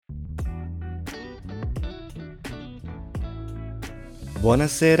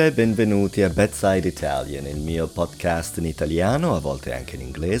Buonasera e benvenuti a Bedside Italian, il mio podcast in italiano, a volte anche in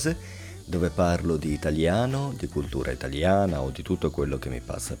inglese, dove parlo di italiano, di cultura italiana o di tutto quello che mi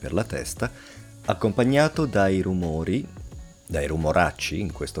passa per la testa, accompagnato dai rumori, dai rumoracci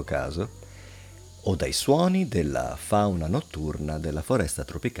in questo caso, o dai suoni della fauna notturna della foresta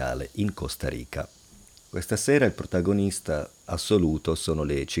tropicale in Costa Rica. Questa sera il protagonista assoluto sono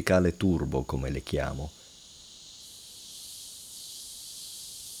le cicale turbo, come le chiamo.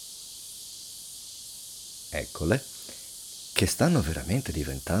 Eccole, che stanno veramente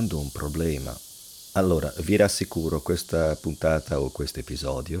diventando un problema. Allora, vi rassicuro, questa puntata o questo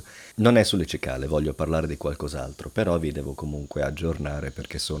episodio non è sulle cicale, voglio parlare di qualcos'altro, però vi devo comunque aggiornare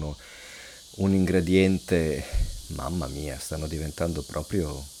perché sono un ingrediente, mamma mia, stanno diventando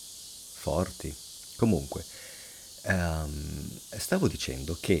proprio forti. Comunque, stavo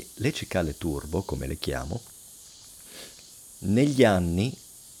dicendo che le cicale turbo, come le chiamo, negli anni,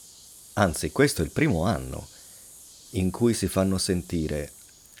 anzi questo è il primo anno in cui si fanno sentire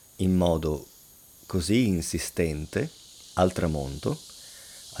in modo così insistente al tramonto.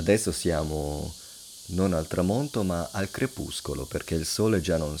 Adesso siamo non al tramonto ma al crepuscolo perché il sole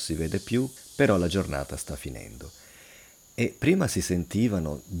già non si vede più, però la giornata sta finendo. E prima si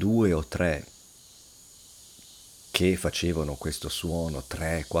sentivano 2 o 3 che facevano questo suono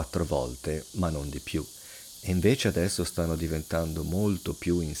 3-4 volte, ma non di più. E invece adesso stanno diventando molto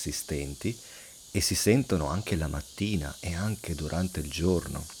più insistenti e si sentono anche la mattina e anche durante il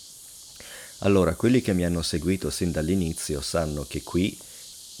giorno. Allora, quelli che mi hanno seguito sin dall'inizio sanno che qui,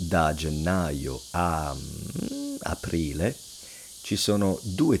 da gennaio a aprile, ci sono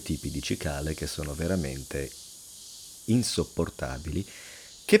 2 tipi di cicale che sono veramente insopportabili,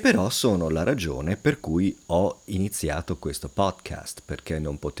 che però sono la ragione per cui ho iniziato questo podcast, perché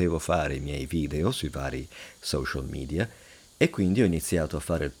non potevo fare i miei video sui vari social media e quindi ho iniziato a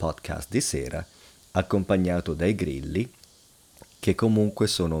fare il podcast di sera accompagnato dai grilli che comunque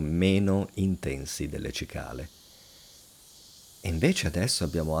sono meno intensi delle cicale. E invece adesso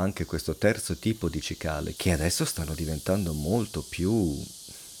abbiamo anche questo terzo tipo di cicale che adesso stanno diventando molto più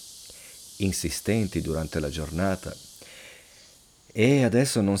insistenti durante la giornata. E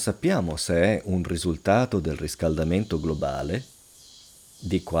adesso non sappiamo se è un risultato del riscaldamento globale,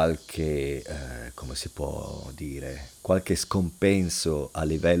 di qualche, come si può dire, qualche scompenso a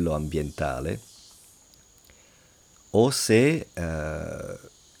livello ambientale, o se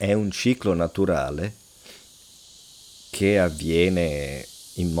è un ciclo naturale che avviene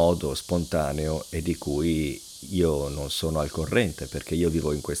in modo spontaneo e di cui io non sono al corrente, perché io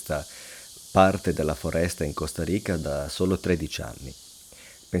vivo in questa parte della foresta in Costa Rica da solo 13 anni.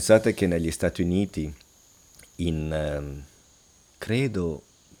 Pensate che negli Stati Uniti, in credo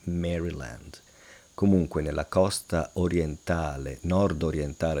Maryland, comunque nella costa orientale,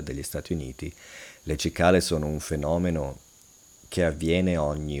 nord-orientale degli Stati Uniti, le cicale sono un fenomeno che avviene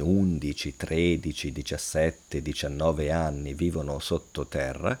ogni 11, 13, 17, 19 anni, vivono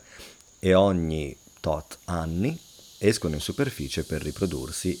sottoterra e ogni tot anni escono in superficie per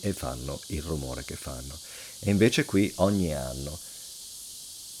riprodursi e fanno il rumore che fanno. E invece qui ogni anno.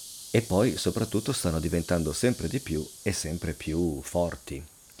 E poi soprattutto stanno diventando sempre di più e sempre più forti.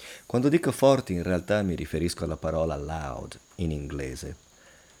 Quando dico forti in realtà mi riferisco alla parola loud in inglese,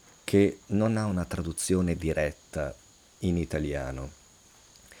 che non ha una traduzione diretta in italiano.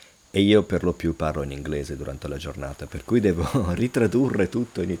 E io per lo più parlo in inglese durante la giornata, per cui devo ritradurre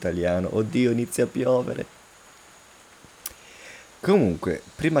tutto in italiano. Oddio, inizia a piovere. Comunque,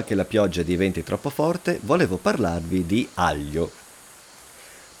 prima che la pioggia diventi troppo forte, volevo parlarvi di aglio.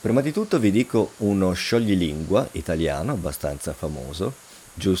 Prima di tutto vi dico uno scioglilingua italiano abbastanza famoso,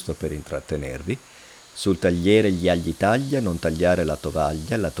 giusto per intrattenervi. Sul tagliere gli agli taglia, non tagliare la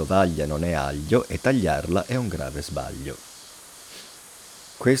tovaglia non è aglio e tagliarla è un grave sbaglio.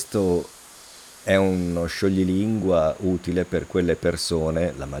 Questo è uno scioglilingua utile per quelle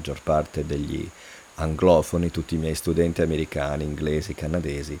persone, la maggior parte degli anglofoni, tutti i miei studenti americani, inglesi,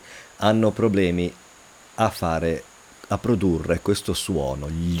 canadesi, hanno problemi a produrre questo suono,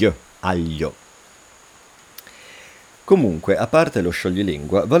 aglio. Comunque, a parte lo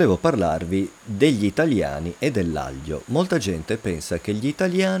scioglilingua, volevo parlarvi degli italiani e dell'aglio. Molta gente pensa che gli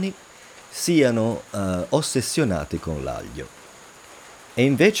italiani siano ossessionati con l'aglio. E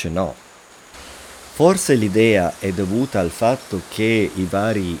invece no. Forse l'idea è dovuta al fatto che i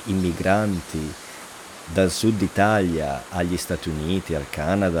vari immigranti dal sud Italia agli Stati Uniti, al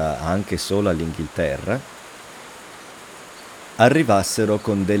Canada, anche solo all'Inghilterra, arrivassero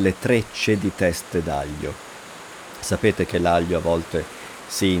con delle trecce di teste d'aglio. Sapete che l'aglio a volte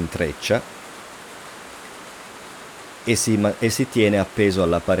si intreccia e si tiene appeso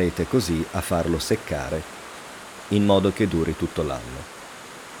alla parete così a farlo seccare in modo che duri tutto l'anno.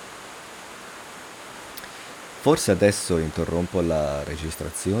 Forse adesso interrompo la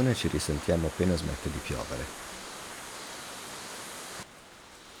registrazione e ci risentiamo appena smette di piovere.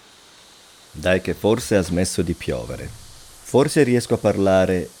 Dai che forse ha smesso di piovere. Forse riesco a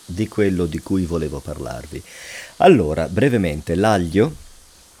parlare di quello di cui volevo parlarvi. Allora, brevemente, l'aglio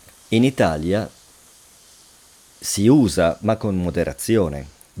in Italia si usa, ma con moderazione.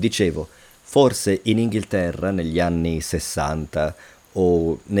 Dicevo, forse in Inghilterra negli anni 60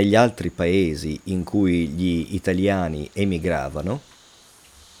 o negli altri paesi in cui gli italiani emigravano,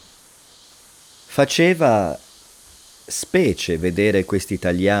 faceva specie vedere questi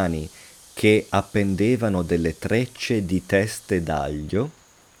italiani che appendevano delle trecce di teste d'aglio,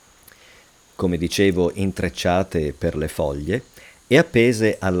 come dicevo, intrecciate per le foglie e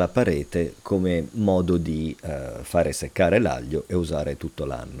appese alla parete come modo di fare seccare l'aglio e usare tutto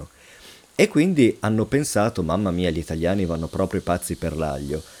l'anno. E quindi hanno pensato, mamma mia, gli italiani vanno proprio pazzi per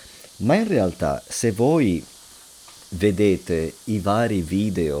l'aglio. Ma in realtà, se voi vedete i vari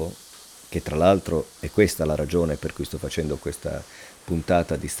video, che tra l'altro è questa la ragione per cui sto facendo questa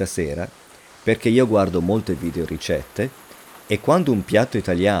puntata di stasera, perché io guardo molte video ricette e quando un piatto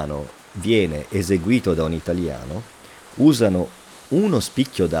italiano viene eseguito da un italiano, usano uno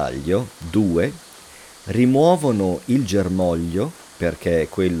spicchio d'aglio, due, rimuovono il germoglio, perché è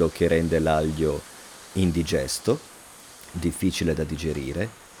quello che rende l'aglio indigesto, difficile da digerire,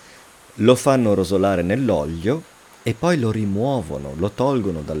 lo fanno rosolare nell'olio e poi lo rimuovono, lo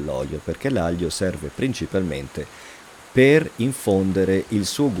tolgono dall'olio, perché l'aglio serve principalmente per infondere il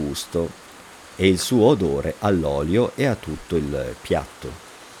suo gusto e il suo odore all'olio e a tutto il piatto.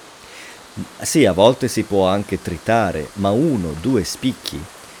 Sì, a volte si può anche tritare, ma uno, due spicchi,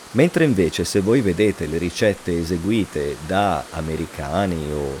 mentre invece se voi vedete le ricette eseguite da americani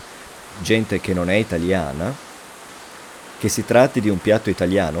o gente che non è italiana, che si tratti di un piatto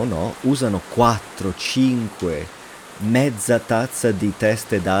italiano o no, usano 4, 5, mezza tazza di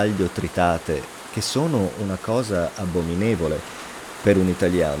teste d'aglio tritate, che sono una cosa abominevole per un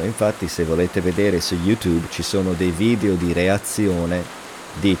italiano. Infatti, se volete vedere su YouTube ci sono dei video di reazione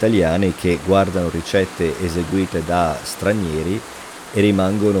di italiani che guardano ricette eseguite da stranieri e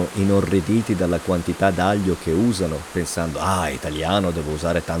rimangono inorriditi dalla quantità d'aglio che usano, pensando, ah, italiano, devo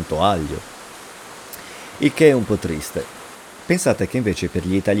usare tanto aglio. Il che è un po' triste. Pensate che invece per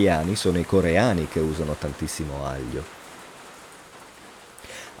gli italiani sono i coreani che usano tantissimo aglio.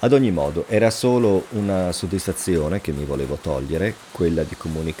 Ad ogni modo, era solo una soddisfazione che mi volevo togliere, quella di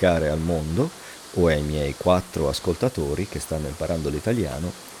comunicare al mondo o ai miei 4 ascoltatori che stanno imparando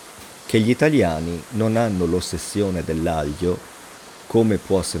l'italiano, che gli italiani non hanno l'ossessione dell'aglio come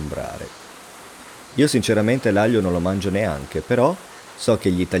può sembrare. Io sinceramente l'aglio non lo mangio neanche, però so che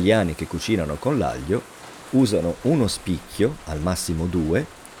gli italiani che cucinano con l'aglio usano uno spicchio, al massimo 2,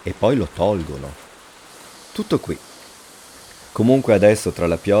 e poi lo tolgono. Tutto qui. Comunque adesso tra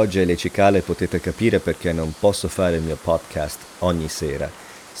la pioggia e le cicale potete capire perché non posso fare il mio podcast ogni sera.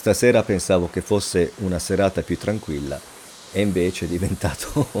 Stasera pensavo che fosse una serata più tranquilla e invece è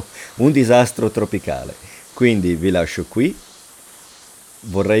diventato un disastro tropicale. Quindi vi lascio qui.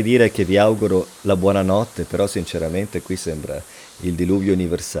 Vorrei dire che vi auguro la buonanotte, però sinceramente qui sembra il diluvio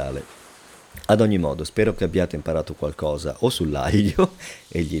universale. Ad ogni modo, spero che abbiate imparato qualcosa o sull'aglio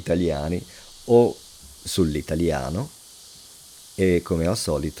e gli italiani o sull'italiano. E come al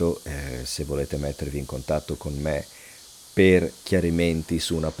solito, se volete mettervi in contatto con me per chiarimenti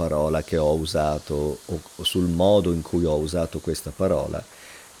su una parola che ho usato o sul modo in cui ho usato questa parola,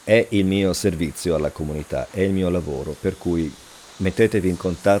 è il mio servizio alla comunità, è il mio lavoro, per cui mettetevi in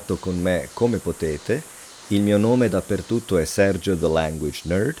contatto con me come potete. Il mio nome dappertutto è Sergio the Language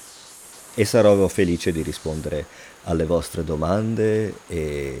Nerd e sarò felice di rispondere alle vostre domande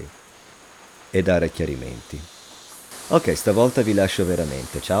e dare chiarimenti. Ok, stavolta vi lascio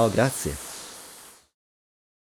veramente. Ciao, grazie.